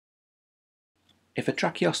If a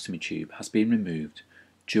tracheostomy tube has been removed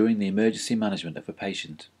during the emergency management of a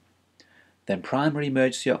patient, then primary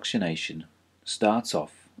emergency oxygenation starts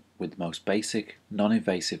off with the most basic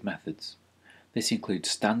non-invasive methods. This includes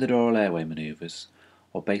standard oral airway manoeuvres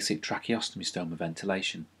or basic tracheostomy stoma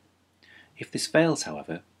ventilation. If this fails,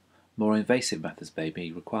 however, more invasive methods may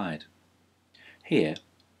be required. Here,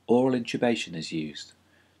 oral intubation is used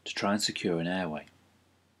to try and secure an airway.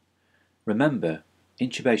 Remember,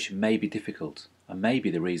 intubation may be difficult and may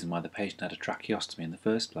be the reason why the patient had a tracheostomy in the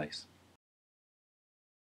first place.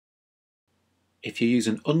 If you use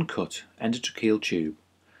an uncut endotracheal tube,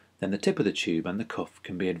 then the tip of the tube and the cuff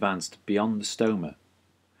can be advanced beyond the stoma.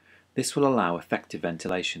 This will allow effective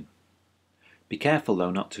ventilation. Be careful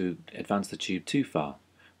though not to advance the tube too far,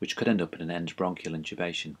 which could end up in an endobronchial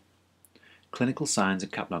intubation. Clinical signs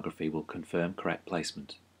and capnography will confirm correct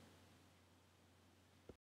placement.